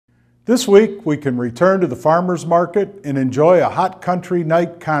This week, we can return to the farmers market and enjoy a hot country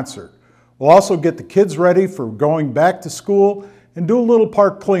night concert. We'll also get the kids ready for going back to school and do a little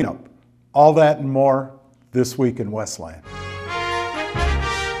park cleanup. All that and more this week in Westland.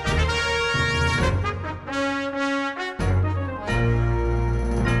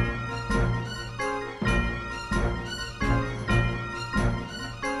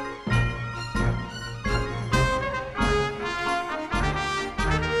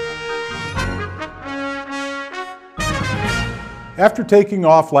 After taking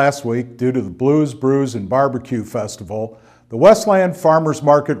off last week due to the Blues, Brews, and Barbecue Festival, the Westland Farmers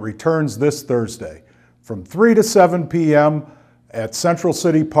Market returns this Thursday. From 3 to 7 p.m. at Central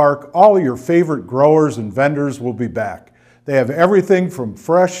City Park, all your favorite growers and vendors will be back. They have everything from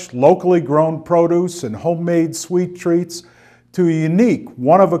fresh, locally grown produce and homemade sweet treats to unique,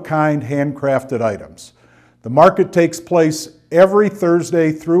 one-of-a-kind handcrafted items. The market takes place every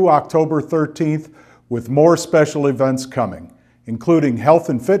Thursday through October 13th with more special events coming, including Health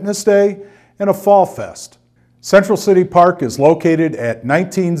and Fitness Day and a Fall Fest. Central City Park is located at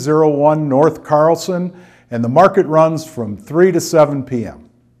 1901 North Carlson, and the market runs from 3 to 7 p.m.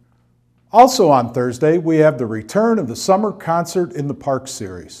 Also on Thursday, we have the return of the Summer Concert in the Park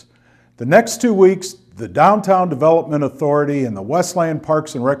series. The next 2 weeks, the Downtown Development Authority and the Westland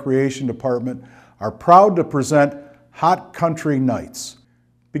Parks and Recreation Department are proud to present Hot Country Nights.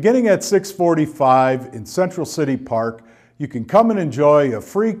 Beginning at 6:45 in Central City Park, you can come and enjoy a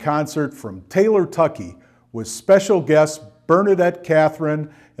free concert from Taylor Tuckey with special guests Bernadette Catherine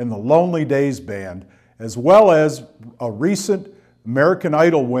and the Lonely Days Band, as well as a recent American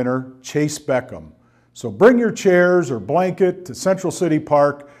Idol winner, Chase Beckham. So bring your chairs or blanket to Central City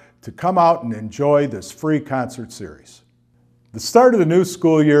Park to come out and enjoy this free concert series. The start of the new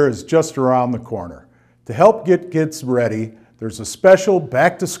school year is just around the corner. To help get kids ready, there's a special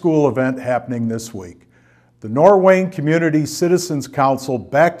back-to-school event happening this week. The Norwayne Community Citizens Council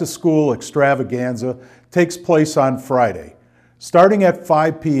Back to School Extravaganza takes place on Friday. Starting at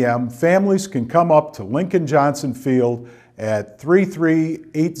 5 p.m., families can come up to Lincoln Johnson Field at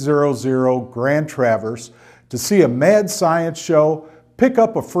 33800 Grand Traverse to see a mad science show, pick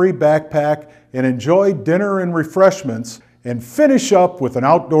up a free backpack, and enjoy dinner and refreshments, and finish up with an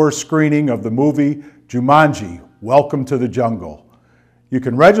outdoor screening of the movie Jumanji: Welcome to the Jungle. You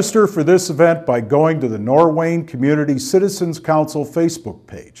can register for this event by going to the Norwayne Community Citizens Council Facebook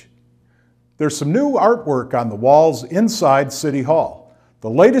page. There's some new artwork on the walls inside City Hall. The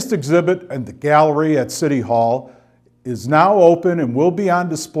latest exhibit in the gallery at City Hall is now open and will be on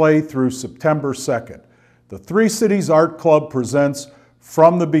display through September 2nd. The Three Cities Art Club presents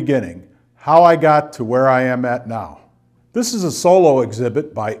From the Beginning: How I Got to Where I Am At Now. This is a solo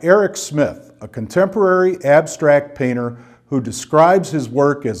exhibit by Eric Smith, a contemporary abstract painter who describes his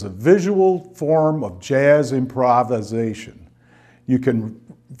work as a visual form of jazz improvisation. You can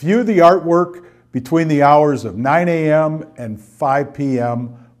view the artwork between the hours of 9 a.m. and 5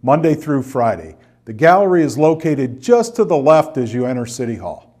 p.m. Monday through Friday. The gallery is located just to the left as you enter City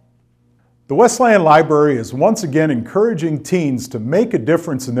Hall. The Westland Library is once again encouraging teens to make a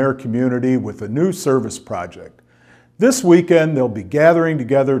difference in their community with a new service project. This weekend, they'll be gathering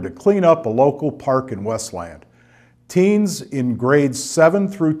together to clean up a local park in Westland. Teens in grades 7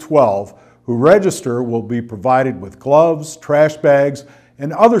 through 12 who register will be provided with gloves, trash bags,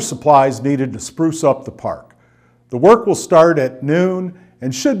 and other supplies needed to spruce up the park. The work will start at noon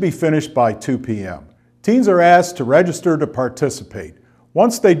and should be finished by 2 p.m. Teens are asked to register to participate.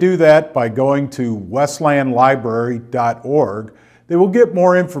 Once they do that by going to westlandlibrary.org, they will get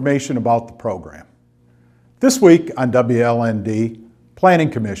more information about the program. This week on WLND,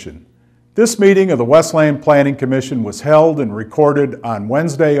 Planning Commission. This meeting of the Westland Planning Commission was held and recorded on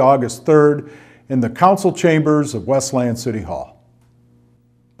Wednesday, August 3rd in the council chambers of Westland City Hall.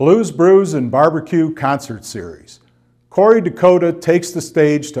 Blues, Brews, and Barbecue Concert Series. Corey Dakota takes the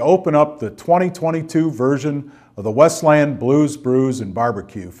stage to open up the 2022 version of the Westland Blues, Brews, and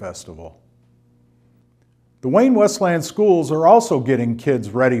Barbecue Festival. The Wayne Westland schools are also getting kids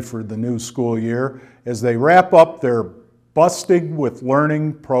ready for the new school year as they wrap up their Busting with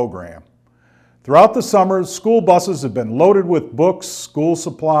Learning program. Throughout the summer, school buses have been loaded with books, school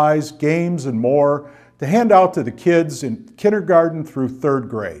supplies, games, and more to hand out to the kids in kindergarten through 3rd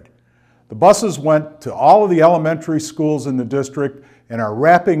grade. The buses went to all of the elementary schools in the district and are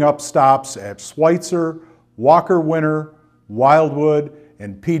wrapping up stops at Schweitzer, Walker Winter, Wildwood,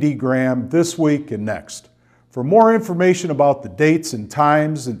 and P.D. Graham this week and next. For more information about the dates and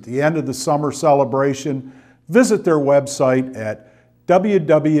times at the end of the summer celebration, visit their website at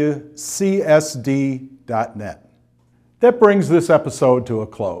www.csd.net. That brings this episode to a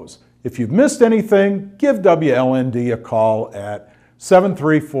close. If you've missed anything, give WLND a call at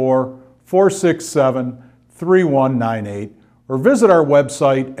 734-467-3198 or visit our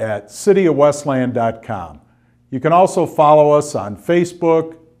website at cityofwestland.com. You can also follow us on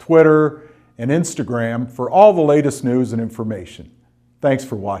Facebook, Twitter, and Instagram for all the latest news and information. Thanks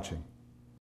for watching.